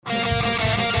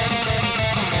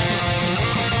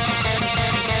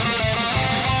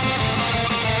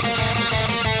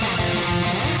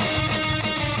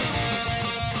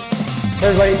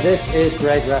everybody. This is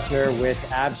Greg Refner with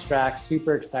Abstract.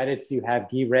 Super excited to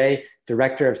have Guy Ray,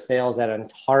 Director of Sales at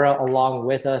Antara, along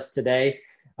with us today.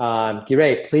 Guy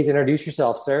Ray, please introduce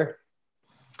yourself, sir.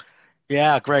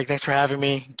 Yeah, Greg, thanks for having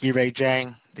me. Guy Ray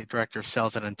Zhang, the Director of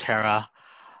Sales at Antara,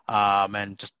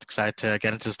 and just excited to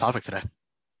get into this topic today.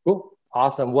 Cool.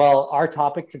 Awesome. Well, our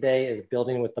topic today is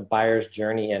building with the buyer's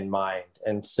journey in mind.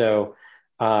 And so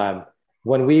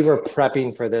when we were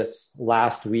prepping for this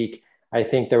last week, I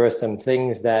think there were some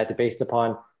things that, based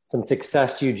upon some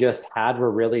success you just had, were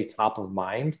really top of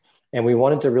mind. And we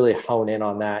wanted to really hone in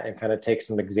on that and kind of take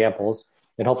some examples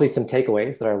and hopefully some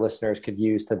takeaways that our listeners could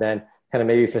use to then kind of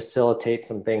maybe facilitate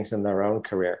some things in their own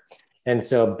career. And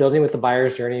so building with the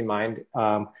buyer's journey in mind,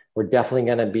 we're definitely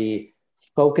going to be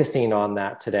focusing on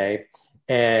that today.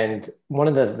 And one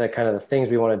of the kind of the things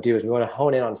we want to do is we want to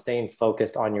hone in on staying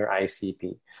focused on your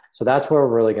ICP. So that's where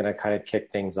we're really going to kind of kick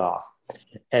things off.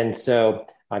 And so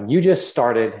you just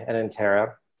started at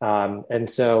Antara. And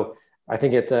so I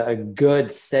think it's a good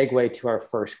segue to our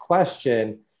first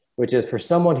question, which is for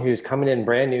someone who's coming in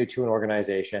brand new to an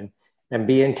organization and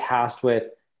being tasked with,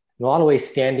 in a lot of ways,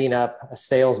 standing up a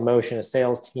sales motion, a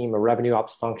sales team, a revenue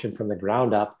ops function from the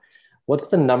ground up. What's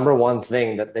the number one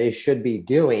thing that they should be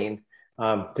doing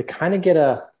to kind of get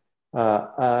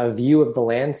a view of the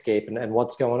landscape and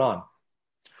what's going on?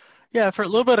 Yeah, for a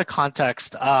little bit of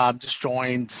context, just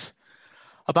joined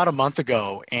about a month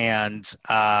ago and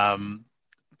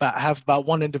have about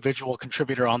one individual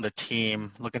contributor on the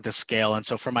team looking to scale. And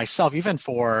so for myself, even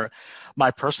for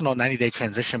my personal 90-day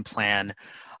transition plan,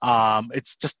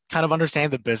 it's just kind of understanding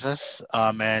the business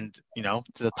and, to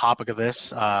the topic of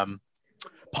this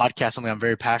podcast, something I'm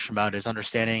very passionate about is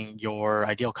understanding your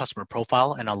ideal customer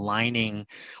profile and aligning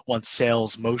one's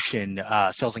sales motion,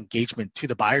 sales engagement to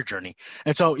the buyer journey.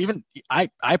 And so even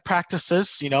I practice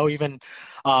this, even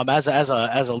as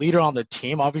a leader on the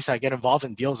team. Obviously, I get involved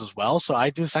in deals as well. So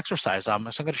I do this exercise. So I'm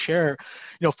going to share,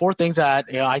 4 things that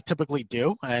I typically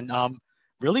do. And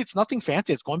really, it's nothing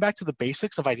fancy. It's going back to the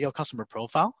basics of ideal customer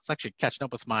profile. It's actually catching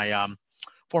up with my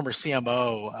former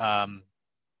CMO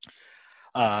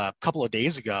a couple of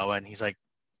days ago, and he's like,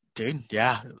 dude,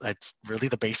 yeah, it's really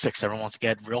the basics. Everyone wants to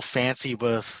get real fancy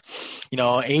with,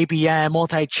 ABM,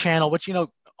 multi-channel, which,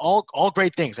 all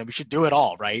great things, and we should do it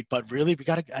all, right? But really,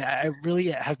 I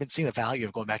really have been seeing the value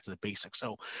of going back to the basics.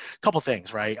 So a couple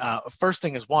things, right? First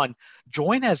thing is, one,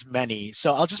 join as many.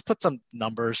 So I'll just put some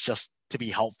numbers just to be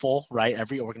helpful, right?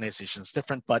 Every organization is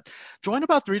different, but join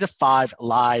about 3 to 5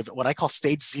 live, what I call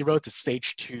stage 0 to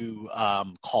stage 2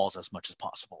 calls as much as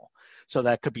possible. So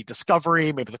that could be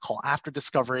discovery, maybe the call after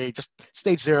discovery, just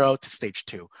stage 0 to stage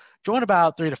 2. Join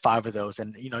about 3 to 5 of those,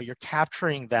 and you're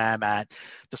capturing them at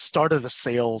the start of the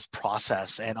sales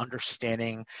process and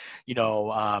understanding.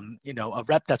 A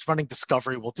rep that's running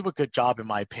discovery will do a good job, in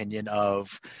my opinion,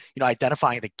 of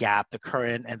identifying the gap, the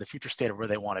current and the future state of where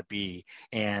they want to be,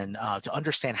 and to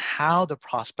understand how the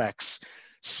prospects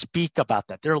speak about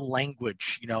that, their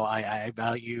language. I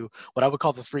value what I would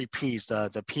call the 3 Ps,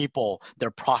 the people,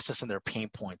 their process, and their pain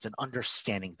points, and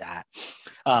understanding that.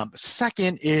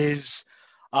 Second is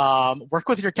work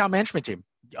with your account management team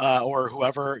or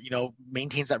whoever,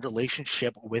 maintains that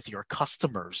relationship with your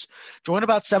customers. Join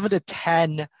about 7 to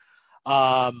 10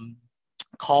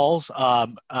 calls,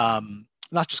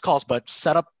 not just calls, but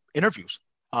set up interviews.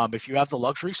 If you have the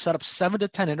luxury, set up 7 to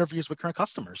 10 interviews with current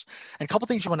customers. And a couple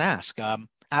things you want to ask.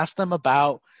 Ask them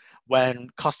about when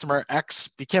customer X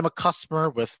became a customer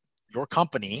with your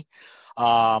company.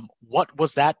 What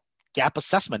was that gap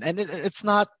assessment? And it's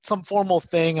not some formal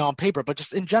thing on paper, but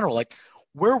just in general, like,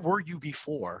 where were you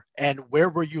before and where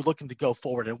were you looking to go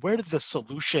forward? And where did the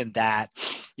solution that,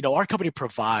 our company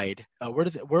provide,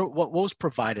 what was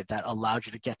provided that allowed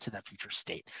you to get to that future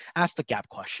state? Ask the gap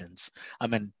questions.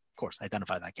 And of course,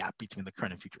 identify that gap between the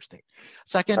current and future state.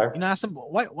 Second, ask them,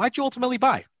 why'd you ultimately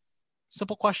buy?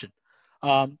 Simple question.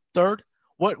 Third,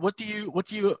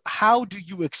 how do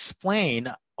you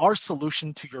explain our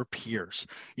solution to your peers?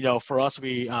 For us,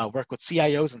 we work with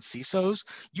CIOs and CISOs.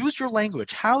 Use your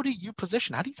language. How do you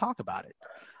position? How do you talk about it?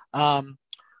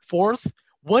 Fourth,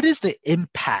 what is the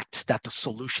impact that the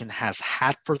solution has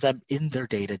had for them in their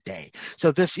day-to-day?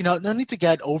 So this, no need to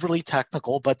get overly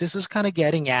technical, but this is kind of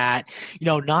getting at,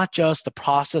 not just the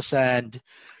process and,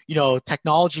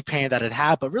 technology pain that it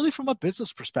had, but really from a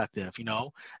business perspective,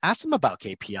 ask them about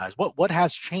KPIs. What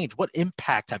has changed? What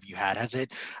impact have you had? Has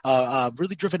it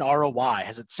really driven ROI?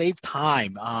 Has it saved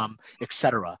time, et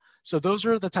cetera? So those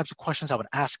are the types of questions I would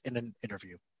ask in an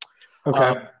interview.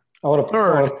 Okay. I want to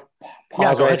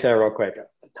pause right there real quick.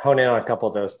 Hone in on a couple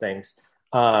of those things.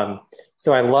 Um,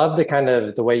 so I love the kind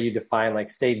of the way you define like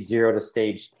stage 0 to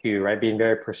stage 2, right? Being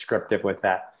very prescriptive with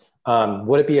that.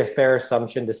 Would it be a fair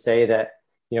assumption to say that,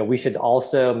 we should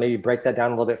also maybe break that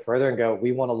down a little bit further and go,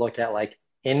 we want to look at like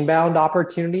inbound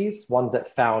opportunities, ones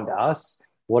that found us.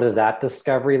 What does that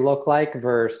discovery look like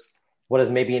versus what is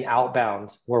maybe an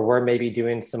outbound where we're maybe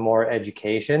doing some more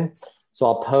education? So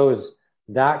I'll pose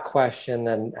that question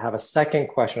and have a second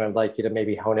question I'd like you to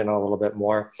maybe hone in on a little bit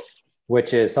more,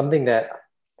 which is something that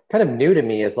kind of new to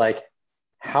me is like,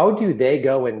 how do they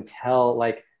go and tell,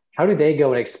 like, how do they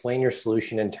go and explain your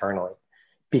solution internally?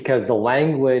 Because the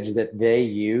language that they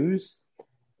use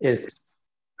is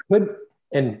could,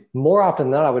 and more often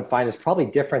than not, I would find is probably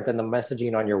different than the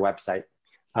messaging on your website.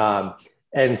 Um,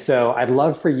 and so I'd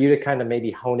love for you to kind of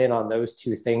maybe hone in on those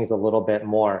two things a little bit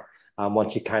more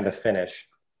once you kind of finish.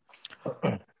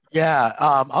 Yeah,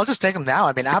 I'll just take them now.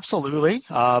 I mean, absolutely.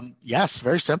 Yes,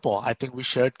 very simple. I think we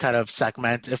should kind of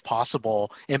segment, if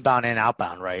possible, inbound and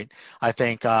outbound, right? I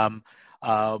think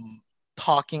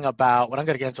talking about what I'm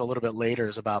going to get into a little bit later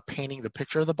is about painting the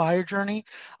picture of the buyer journey.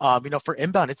 For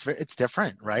inbound, it's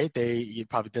different, right? You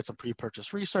probably did some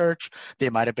pre-purchase research. They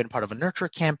might have been part of a nurture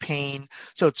campaign,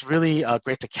 so it's really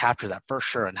great to capture that for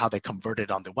sure and how they converted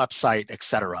on the website, et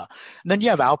cetera. And then you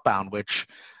have outbound, which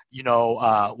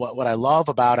what I love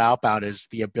about outbound is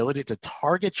the ability to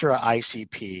target your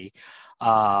ICP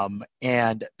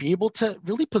and be able to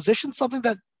really position something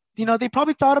that they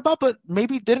probably thought about but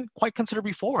maybe didn't quite consider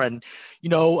before. And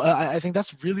I think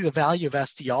that's really the value of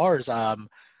SDRs,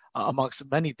 amongst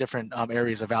many different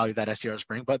areas of value that SDRs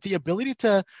bring, but the ability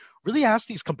to really ask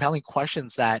these compelling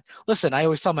questions that, listen, I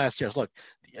always tell my SDRs, look,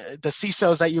 the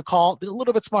CISOs that you call, they're a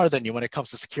little bit smarter than you when it comes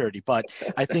to security, but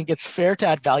I think it's fair to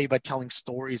add value by telling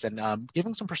stories and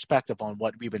giving some perspective on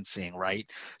what we've been seeing, right?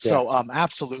 Yeah. So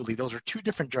absolutely, those are two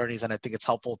different journeys, and I think it's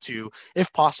helpful to,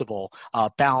 if possible,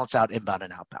 balance out inbound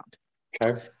and outbound.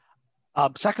 Okay.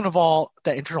 Second of all,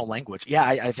 the internal language. Yeah,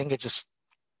 I think it's just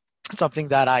something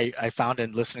that I found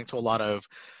in listening to a lot of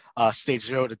stage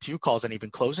 0 to 2 calls and even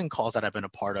closing calls that I've been a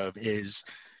part of is,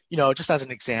 just as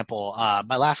an example,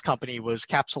 my last company was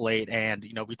Capsulate, and,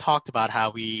 we talked about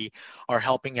how we are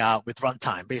helping out with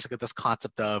runtime, basically this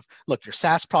concept of, look, your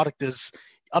SaaS product is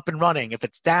up and running. If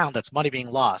it's down, that's money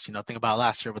being lost. Think about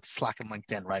last year with Slack and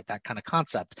LinkedIn, right? That kind of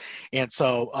concept. And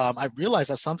so I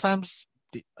realized that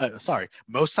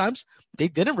most times they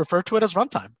didn't refer to it as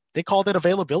runtime. They called it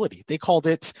availability. They called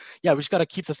it, yeah, we just got to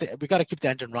keep we got to keep the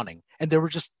engine running. And there were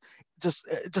just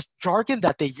jargon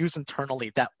that they use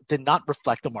internally that did not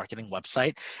reflect the marketing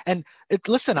website. And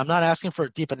listen, I'm not asking for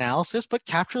a deep analysis, but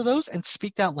capture those and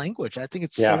speak that language. I think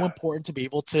it's so Yeah. important to be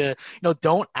able to,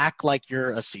 don't act like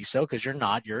you're a CISO, because you're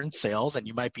not. You're in sales, and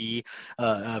you might be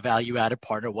a value added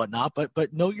partner or whatnot.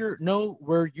 But know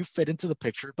where you fit into the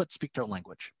picture, but speak their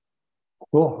language.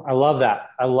 Cool. I love that.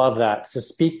 I love that. So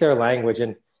speak their language.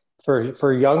 And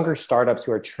for younger startups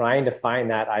who are trying to find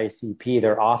that ICP,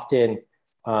 they're often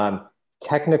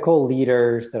technical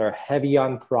leaders that are heavy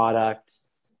on product,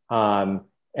 and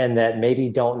that maybe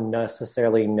don't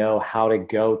necessarily know how to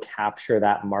go capture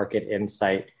that market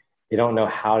insight. They don't know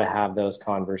how to have those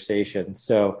conversations.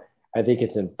 So I think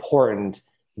it's important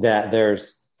that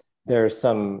there's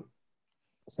some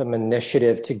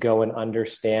initiative to go and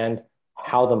understand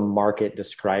how the market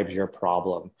describes your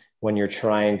problem when you're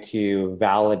trying to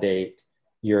validate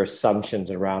your assumptions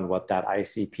around what that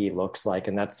ICP looks like.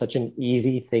 And that's such an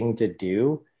easy thing to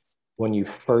do when you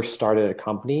first started a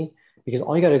company, because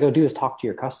all you got to go do is talk to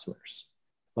your customers.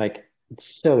 Like, it's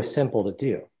so simple to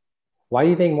do. Why do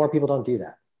you think more people don't do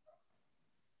that?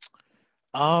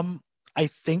 I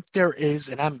think there is,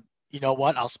 and you know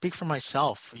what, I'll speak for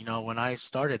myself. When I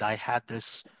started, I had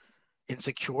this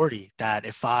insecurity that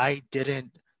if I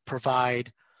didn't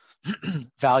provide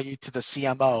value to the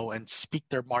CMO and speak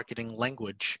their marketing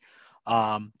language,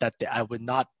 I would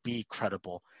not be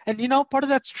credible. And part of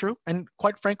that's true, and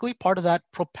quite frankly, part of that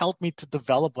propelled me to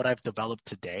develop what I've developed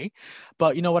today.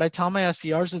 But what I tell my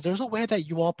SDRs is there's a way that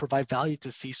you all provide value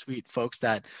to C-suite folks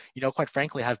that quite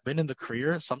frankly have been in the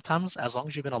career sometimes as long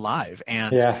as you've been alive,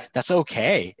 and Yeah. that's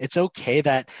okay. It's okay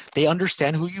that they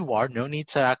understand who you are. No need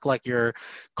to act like you're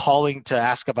calling to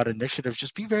ask about initiatives.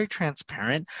 Just be very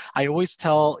transparent. I always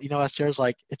tell SDRs,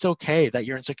 like, it's okay that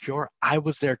you're insecure. I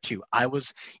was there too. I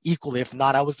was equally, if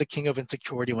not, I was the king of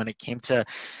insecurity when it came to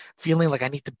feeling like I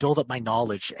need to build up my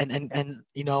knowledge. And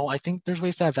I think there's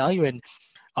ways to add value in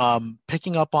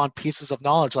picking up on pieces of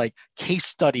knowledge like case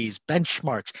studies,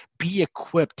 benchmarks, be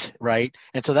equipped, right?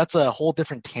 And so that's a whole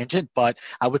different tangent, but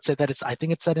I would say that I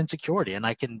think it's that insecurity, and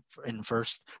I can in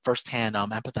firsthand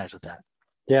empathize with that.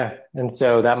 Yeah. And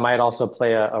so that might also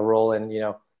play a role in,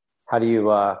 how do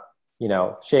you,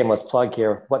 shameless plug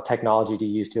here, what technology do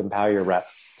you use to empower your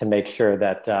reps to make sure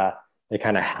that they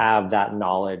kind of have that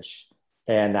knowledge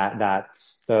and that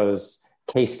those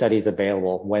case studies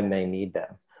available when they need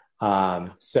them?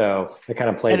 So it kind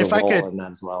of plays And a if I role could in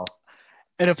that as well.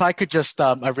 And if I could just,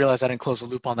 I realized I didn't close the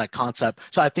loop on that concept.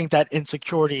 So I think that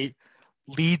insecurity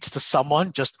leads to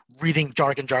someone just reading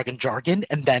jargon, jargon, jargon,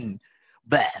 and then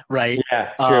bleh, right?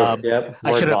 Yeah, true. Um, Yep. I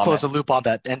Word should have vomit. closed the loop on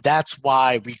that. And that's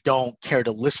why we don't care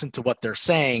to listen to what they're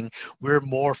saying. We're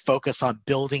more focused on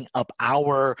building up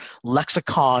our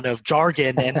lexicon of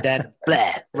jargon and then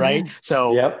bleh, right?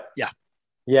 So, Yep. yeah.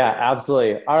 Yeah,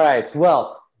 absolutely. All right.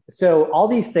 Well, so all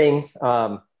these things,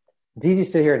 it's easy to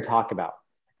sit here and talk about.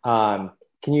 Um,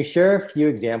 can you share a few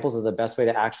examples of the best way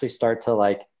to actually start to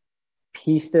like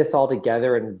piece this all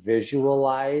together and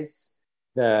visualize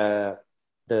the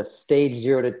the stage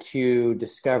 0 to 2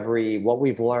 discovery, what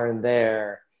we've learned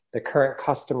there, the current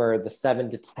customer, the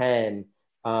 7 to 10,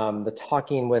 the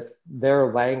talking with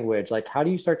their language. Like, how do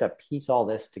you start to piece all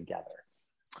this together?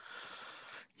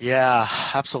 Yeah,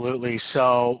 absolutely.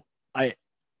 So I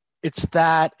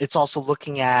it's also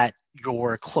looking at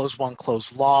your close won,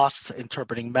 close lost,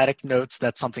 interpreting medic notes.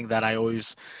 That's something that I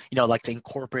always, like to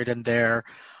incorporate in there.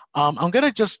 I'm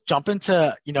gonna just jump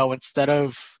into, instead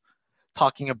of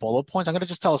talking in bullet points, I'm gonna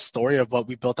just tell a story of what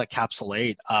we built at Capsule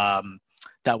 8.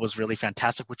 That was really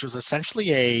fantastic, which was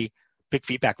essentially a big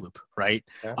feedback loop, right?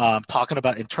 Yeah. Talking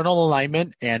about internal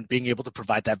alignment and being able to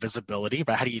provide that visibility,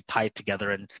 right? How do you tie it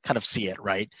together and kind of see it,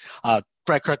 right?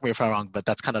 Greg, correct me if I'm wrong, but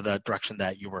that's kind of the direction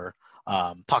that you were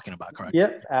talking about, correct?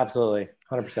 Yep, absolutely.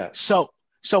 100%. So,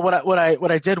 so what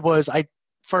I did was I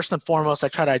first and foremost I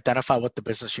try to identify what the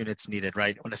business units needed,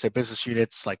 right? When I say business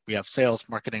units, like we have sales,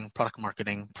 marketing,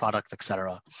 product,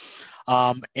 etc.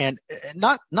 And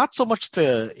not so much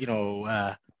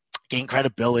to gain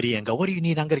credibility and go, what do you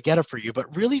need? I'm going to get it for you.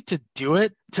 But really to do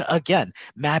it to, again,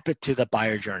 map it to the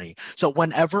buyer journey. So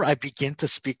whenever I begin to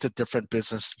speak to different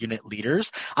business unit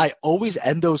leaders, I always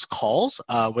end those calls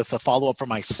with a follow up for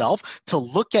myself to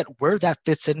look at where that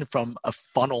fits in from a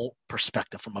funnel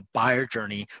perspective, from a buyer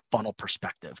journey funnel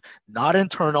perspective. Not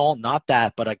internal, not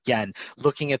that, but again,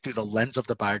 looking at through the lens of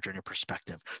the buyer journey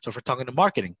perspective. So if we're talking to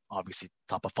marketing, obviously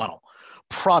top of funnel.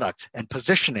 Product and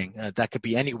positioning, that could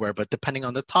be anywhere, but depending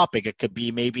on the topic, it could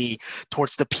be maybe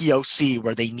towards the POC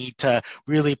where they need to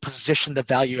really position the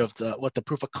value of what the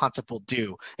proof of concept will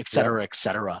do, et cetera, Yep. et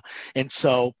cetera. And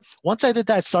so once I did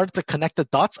that, I started to connect the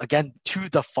dots again to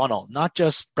the funnel, not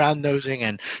just brown nosing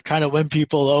and trying to win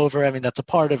people over. I mean, that's a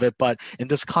part of it, but in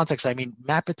this context, I mean,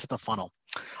 map it to the funnel.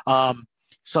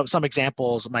 Some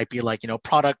examples might be like,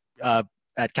 product,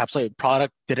 at Capsule,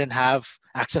 product didn't have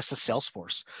access to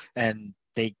Salesforce and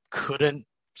they couldn't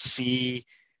see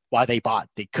why they bought.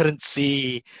 They couldn't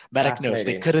see medic notes.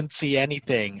 They Fascinating. couldn't see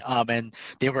anything. And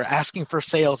they were asking for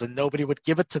sales and nobody would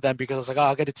give it to them because it was like, oh,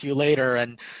 I'll get it to you later.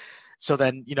 And so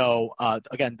then,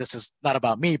 again, this is not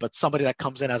about me, but somebody that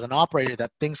comes in as an operator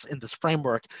that thinks in this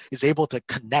framework is able to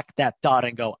connect that dot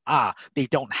and go, they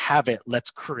don't have it. Let's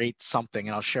create something.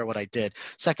 And I'll share what I did.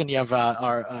 Second, you have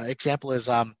our example is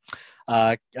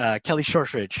Kelly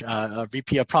Shortridge, a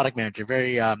VP of product manager,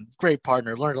 very great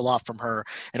partner, learned a lot from her.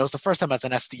 And it was the first time as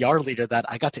an SDR leader that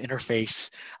I got to interface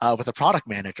with a product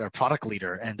manager, a product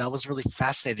leader. And that was really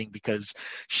fascinating because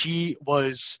she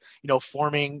was,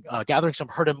 gathering some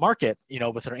herd and market,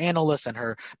 with her analysts and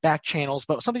her back channels.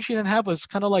 But something she didn't have was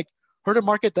kind of like herd and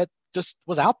market that just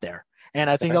was out there. And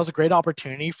I think that Okay. was a great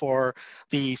opportunity for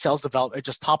the sales development,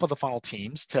 just top of the funnel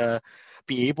teams to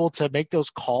be able to make those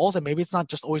calls. And maybe it's not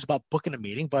just always about booking a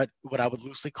meeting, but what I would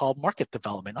loosely call market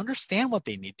development. Understand what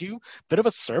they need. Do a bit of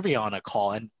a survey on a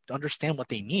call and understand what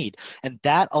they need. And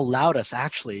that allowed us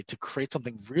actually to create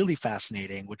something really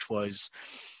fascinating, which was,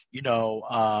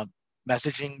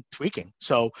 messaging tweaking.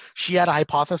 So she had a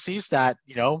hypothesis that,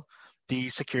 the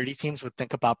security teams would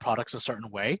think about products a certain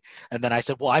way. And then I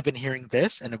said, well, I've been hearing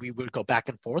this. And we would go back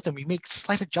and forth and we make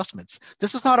slight adjustments.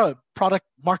 This is not a product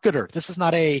marketer. This is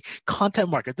not a content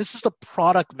marketer. This is the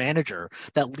product manager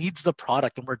that leads the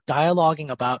product. And we're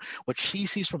dialoguing about what she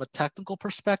sees from a technical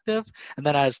perspective. And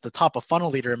then as the top of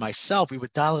funnel leader and myself, we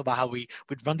would dialogue about how we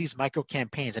would run these micro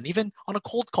campaigns. And even on a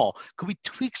cold call, could we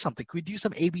tweak something? Could we do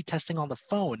some A/B testing on the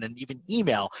phone and even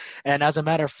email? And as a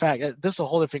matter of fact, this is a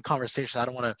whole different conversation. I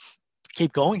don't want to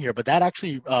keep going here, but that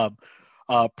actually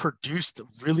produced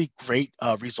really great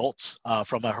results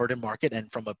from a herd and market and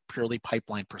from a purely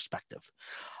pipeline perspective.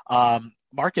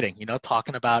 marketing,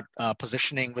 talking about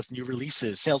positioning with new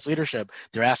releases, sales leadership.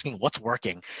 They're asking what's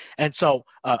working. And so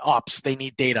ops, they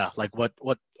need data, like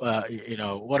who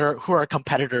are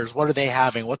competitors? What are they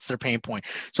having? What's their pain point?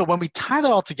 So when we tie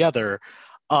that all together,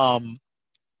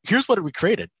 here's what we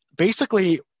created.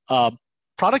 Basically,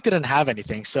 product didn't have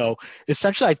anything. So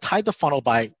essentially I tied the funnel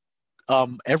by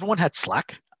everyone had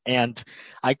Slack, and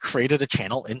I created a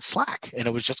channel in Slack, and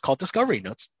it was just called Discovery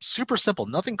Notes. Super simple,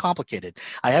 nothing complicated.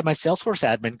 I had my Salesforce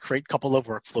admin create a couple of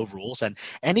workflow rules, and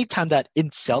anytime that in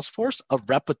Salesforce a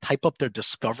rep would type up their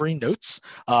Discovery Notes,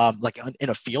 like in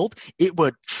a field, it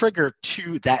would trigger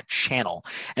to that channel.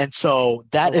 And so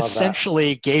that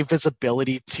essentially gave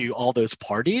visibility to all those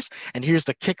parties. And here's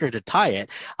the kicker to tie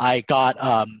it. I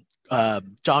got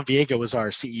John Viega was our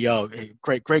CEO,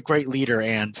 a great leader.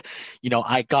 And,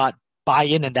 I got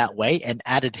buy-in that way and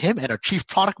added him and our chief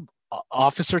product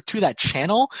officer to that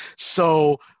channel.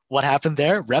 So what happened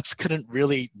there? Reps couldn't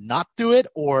really not do it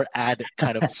or add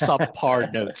kind of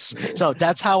subpar notes. So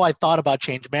that's how I thought about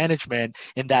change management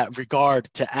in that regard,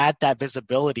 to add that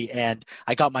visibility. And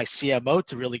I got my CMO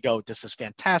to really go, this is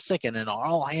fantastic. And in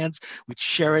all hands, we'd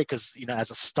share it because, as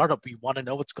a startup, we want to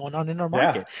know what's going on in our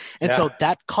market. So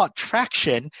that caught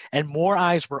traction and more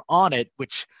eyes were on it,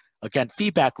 which again,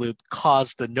 feedback loop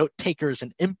caused the note takers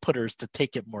and inputters to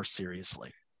take it more seriously.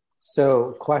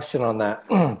 So question on that.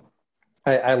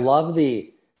 I love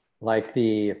it's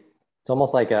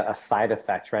almost like a side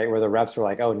effect, right? Where the reps are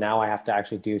like, oh, now I have to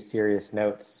actually do serious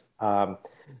notes.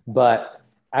 But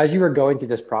as you were going through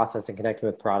this process and connecting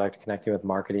with product, connecting with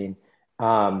marketing,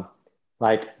 did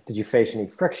you face any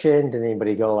friction? Did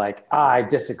anybody go like, I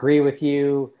disagree with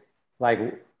you?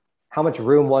 Like, how much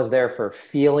room was there for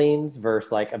feelings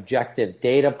versus like objective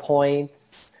data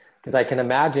points? Because I can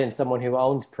imagine someone who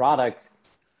owns product,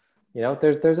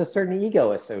 there's a certain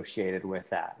ego associated with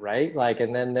that, right? Like,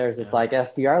 and then there's this like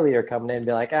SDR leader coming in and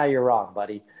be like, you're wrong,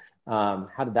 buddy. How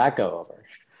did that go over?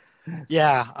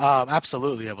 Yeah,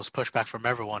 absolutely. It was pushback from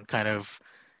everyone, kind of,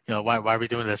 why are we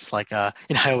doing this? Like, I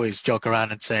always joke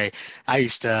around and say, I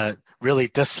used to really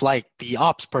dislike the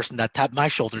ops person that tapped my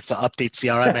shoulder to update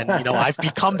CRM. And, I've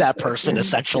become that person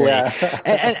essentially.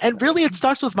 And really it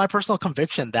starts with my personal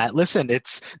conviction that, listen,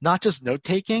 it's not just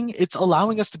note-taking, it's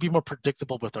allowing us to be more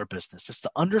predictable with our business. It's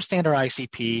to understand our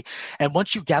ICP. And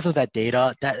once you gather that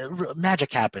data, that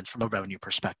magic happens from a revenue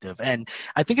perspective. And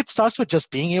I think it starts with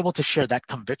just being able to share that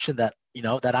conviction that,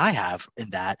 that I have in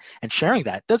that, and sharing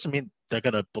that. Doesn't mean they're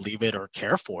going to believe it or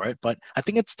care for it, but I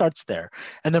think it starts there.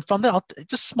 And then from there,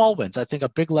 just small wins. I think a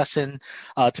big lesson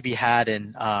to be had,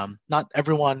 and not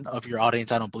everyone of your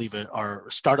audience, I don't believe it, are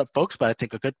startup folks, but I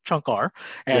think a good chunk are.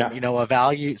 And, a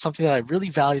value, something that I really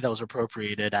value that was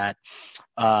appropriated at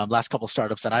last couple of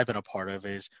startups that I've been a part of,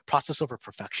 is process over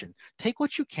perfection. Take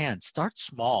what you can, start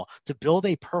small. To build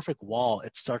a perfect wall,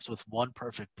 it starts with one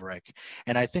perfect brick.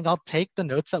 And I think I'll take the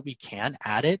notes that we can,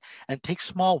 add it, and take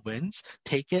small wins,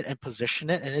 take it and position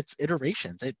it, and it's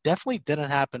iterations. It definitely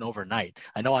didn't happen overnight.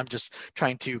 I know I'm just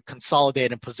trying to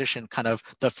consolidate and position kind of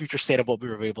the future state of what we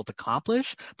were able to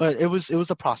accomplish, but it was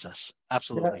a process.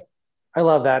 Absolutely. Yeah, I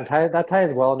love that. And that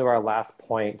ties well into our last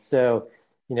point. So,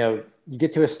 you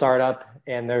get to a startup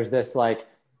and there's this like,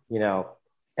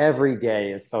 every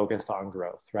day is focused on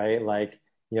growth, right? Like,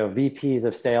 VPs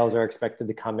of sales are expected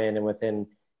to come in and within,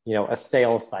 a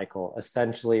sales cycle,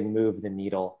 essentially move the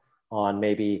needle on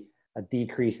maybe a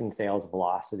decrease in sales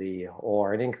velocity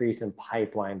or an increase in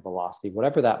pipeline velocity,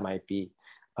 whatever that might be.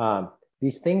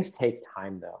 These things take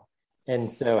time though.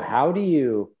 And so how do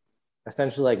you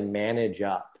essentially like manage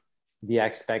up the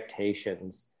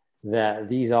expectations that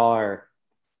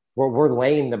we're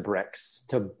laying the bricks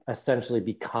to essentially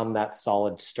become that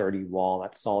solid, sturdy wall,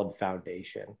 that solid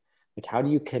foundation? Like, how do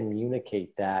you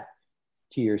communicate that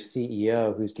to your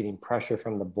CEO who's getting pressure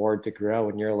from the board to grow?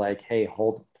 And you're like, hey,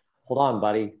 hold on,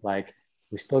 buddy. Like,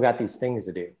 we still got these things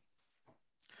to do.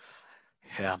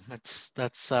 Yeah, that's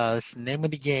the name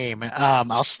of the game.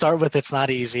 I'll start with, it's not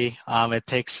easy. It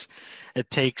takes,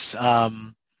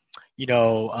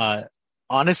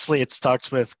 honestly, it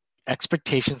starts with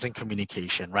expectations and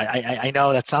communication, right? I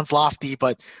know that sounds lofty,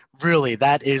 but really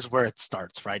that is where it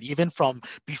starts, right? Even from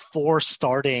before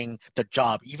starting the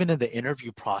job, even in the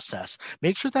interview process,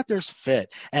 make sure that there's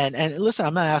fit. And listen,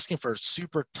 I'm not asking for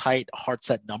super tight, hard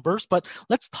set numbers, but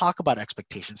let's talk about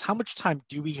expectations. How much time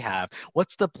do we have?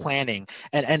 What's the planning?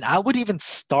 And I would even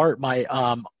start my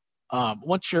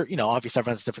once you're, obviously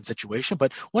everyone's a different situation,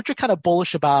 but once you're kind of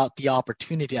bullish about the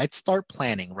opportunity, I'd start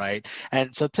planning, right?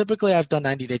 And so typically I've done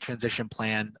 90-day transition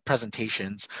plan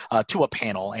presentations to a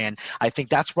panel. And I think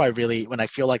that's where when I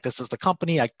feel like this is the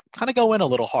company, I kind of go in a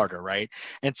little harder, right?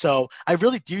 And so I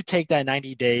really do take that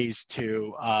 90 days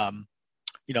to,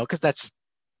 because that's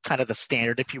kind of the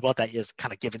standard, if you will, that is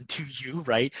kind of given to you,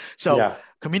 right? So Yeah.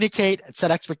 communicate and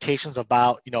set expectations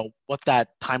about, what that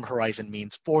time horizon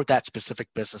means for that specific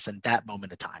business in that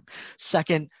moment of time.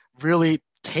 Second, I really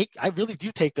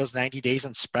do take those 90 days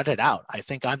and spread it out. I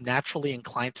think I'm naturally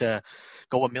inclined to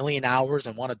go a million hours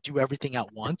and want to do everything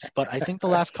at once. But I think the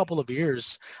last couple of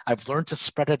years, I've learned to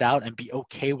spread it out and be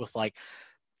okay with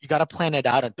you got to plan it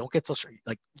out and don't get so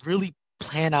really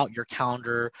plan out your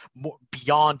calendar more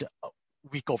beyond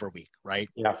week over week, right?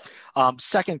 Yeah.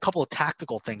 Second, couple of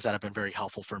tactical things that have been very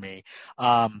helpful for me.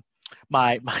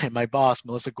 My boss,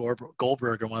 Melissa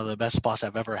Goldberger, one of the best boss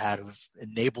I've ever had, who's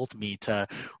enabled me to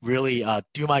really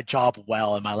do my job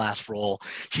well in my last role.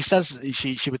 She says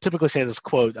she would typically say this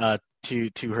quote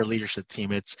to her leadership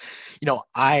team. It's,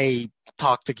 I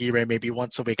talk to Guy Ray maybe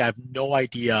once a week. I have no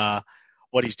idea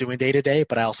what he's doing day to day,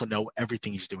 but I also know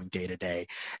everything he's doing day to day.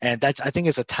 And that, I think,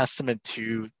 is a testament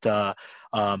to the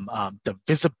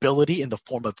visibility in the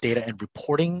form of data and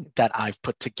reporting that I've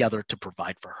put together to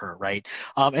provide for her, right?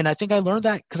 And I think I learned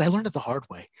that because I learned it the hard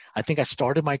way. I think I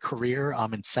started my career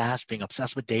in SaaS being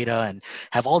obsessed with data and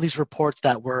have all these reports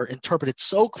that were interpreted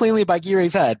so cleanly by Guy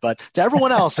Ray's head, but to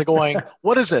everyone else, they're going,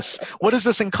 what is this? What is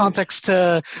this in context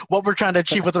to what we're trying to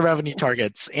achieve with the revenue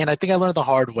targets? And I think I learned the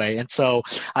hard way. And so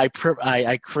I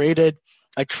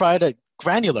try to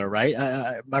granular,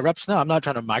 right? My reps know I'm not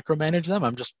trying to micromanage them.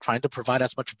 I'm just trying to provide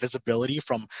as much visibility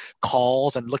from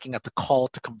calls and looking at the call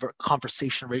to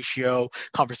conversation ratio,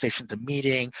 conversation to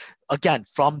meeting. Again,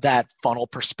 from that funnel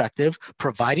perspective,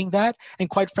 providing that. And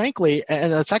quite frankly,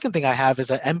 and the second thing I have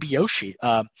is an MBO sheet.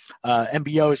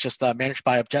 MBO is just managed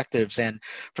by objectives. And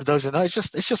for those who know, it's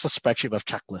just a spreadsheet of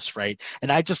checklists, right?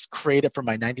 And I just create it for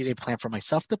my 90-day plan for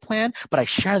myself to plan, but I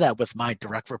share that with my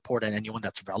direct report and anyone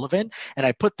that's relevant. And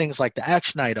I put things like the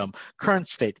action item, current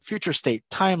state, future state,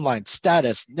 timeline,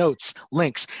 status, notes,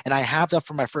 links, and I have that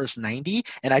for my first 90,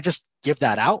 and I just give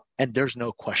that out and there's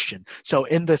no question. So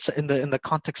in the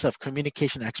context of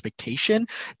communication expectation,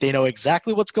 they know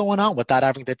exactly what's going on without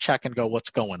having to check and go,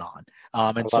 what's going on?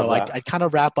 And so I kind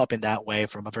of wrap up in that way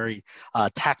from a very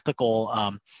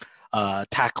tactical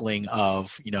tackling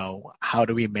of, how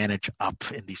do we manage up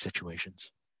in these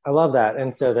situations? I love that.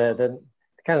 And so the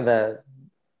kind of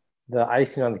the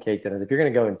icing on the cake then is if you're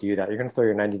going to go and do that, you're going to throw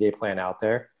your 90-day plan out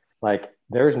there. Like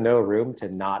there's no room to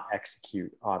not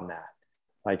execute on that.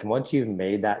 Like once you've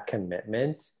made that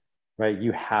commitment, right,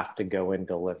 you have to go and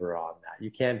deliver on that. You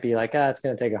can't be like, it's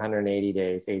going to take 180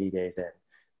 days, 80 days in.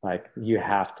 Like you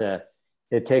have to,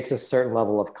 it takes a certain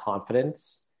level of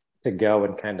confidence to go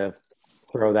and kind of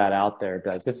throw that out there. Be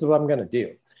like, this is what I'm going to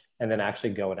do. And then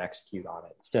actually go and execute on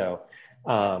it. So,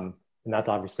 and that's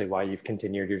obviously why you've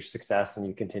continued your success and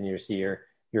you continue to see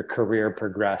your career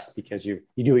progress because you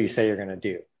do what you say you're going to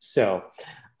do. So,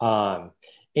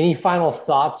 any final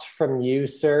thoughts from you,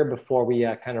 sir, before we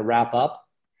kind of wrap up?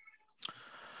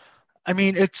 I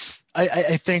mean,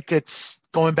 I think it's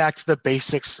going back to the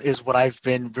basics is what I've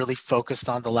been really focused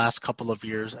on the last couple of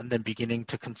years, and then beginning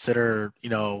to consider,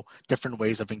 different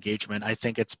ways of engagement. I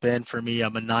think it's been for me a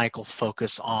maniacal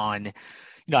focus on,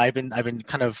 I've been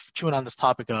kind of chewing on this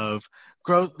topic of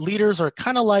growth leaders are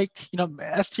kind of like,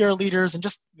 STR leaders and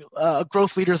just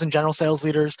growth leaders and general sales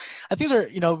leaders. I think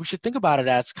we should think about it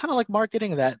as kind of like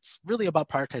marketing that's really about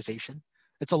prioritization.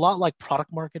 It's a lot like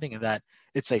product marketing in that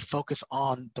it's a focus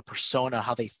on the persona,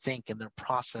 how they think and their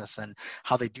process and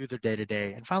how they do their day to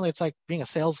day. And finally, it's like being a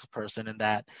salesperson in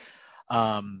that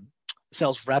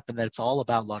sales rep and that it's all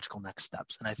about logical next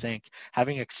steps. And I think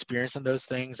having experience in those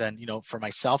things and, for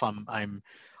myself,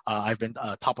 I've been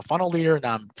a top of funnel leader and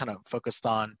I'm kind of focused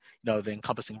on, the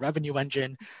encompassing revenue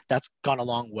engine. That's gone a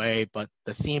long way, but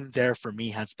the theme there for me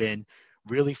has been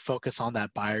really focus on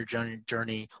that buyer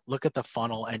journey, look at the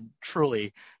funnel and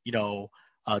truly,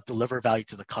 deliver value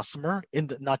to the customer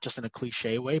not just in a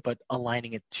cliche way, but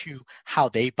aligning it to how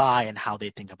they buy and how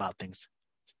they think about things.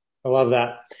 I love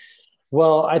that.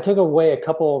 Well, I took away a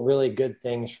couple of really good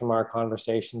things from our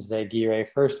conversations today, Guy Ray.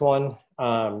 First one,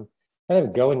 kind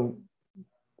of go and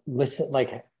listen,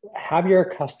 like have your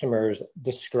customers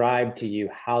describe to you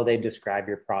how they describe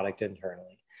your product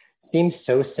internally. Seems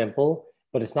so simple,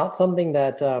 but it's not something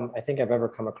that I think I've ever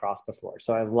come across before.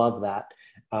 So I love that.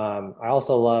 I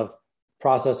also love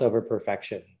process over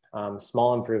perfection,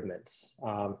 small improvements.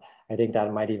 I I think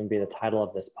that might even be the title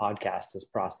of this podcast, is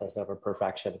process over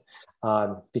perfection.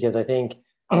 Because I think,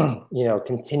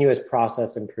 continuous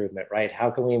process improvement, right?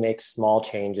 How can we make small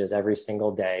changes every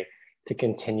single day to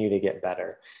continue to get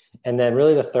better? And then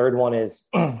really the third one is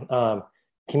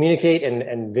communicate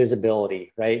and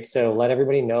visibility, right? So let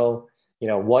everybody know,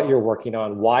 what you're working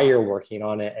on, why you're working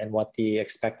on it, and what the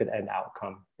expected end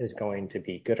outcome is going to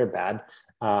be, good or bad.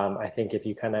 I think if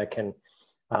you kind of can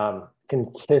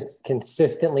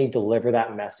consistently deliver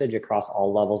that message across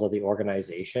all levels of the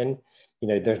organization,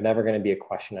 there's never going to be a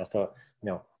question as to,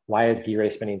 why is Guy Ray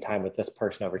spending time with this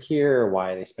person over here? Or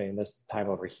why are they spending this time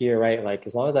over here, right? Like,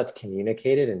 as long as that's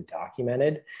communicated and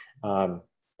documented,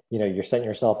 you're setting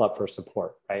yourself up for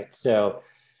support, right? So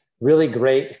really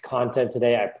great content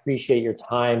today. I appreciate your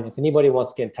time. If anybody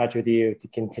wants to get in touch with you to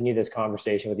continue this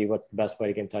conversation with you, what's the best way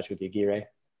to get in touch with you, Guy Ray?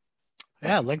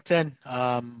 Yeah, LinkedIn.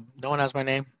 No one has my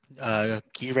name. Guy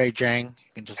Ray Jang.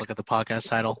 You can just look at the podcast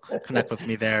title. Connect with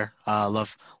me there.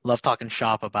 Love talking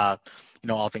shop about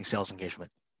all things sales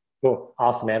engagement. Cool,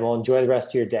 awesome, man. Well, enjoy the rest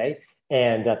of your day,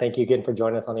 and thank you again for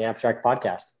joining us on the Abstract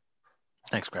Podcast.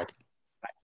 Thanks, Greg.